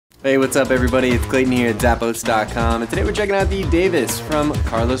Hey, what's up everybody? It's Clayton here at Zappos.com, and today we're checking out the Davis from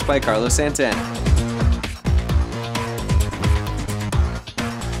Carlos by Carlos Santana.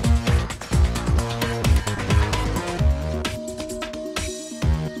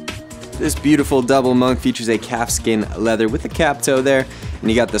 This beautiful double monk features a calfskin leather with the cap toe there,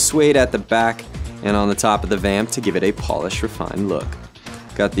 and you got the suede at the back and on the top of the vamp to give it a polished, refined look.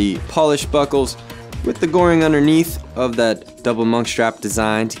 Got the polished buckles with the goring underneath of that double monk strap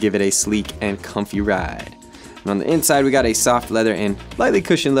design to give it a sleek and comfy ride. And on the inside we got a soft leather and lightly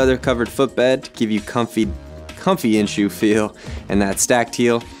cushioned leather covered footbed to give you comfy in-shoe feel, and that stacked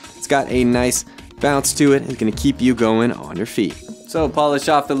heel, it's got a nice bounce to it. It's going to keep you going on your feet. So polish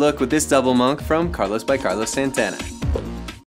off the look with this double monk from Carlos by Carlos Santana.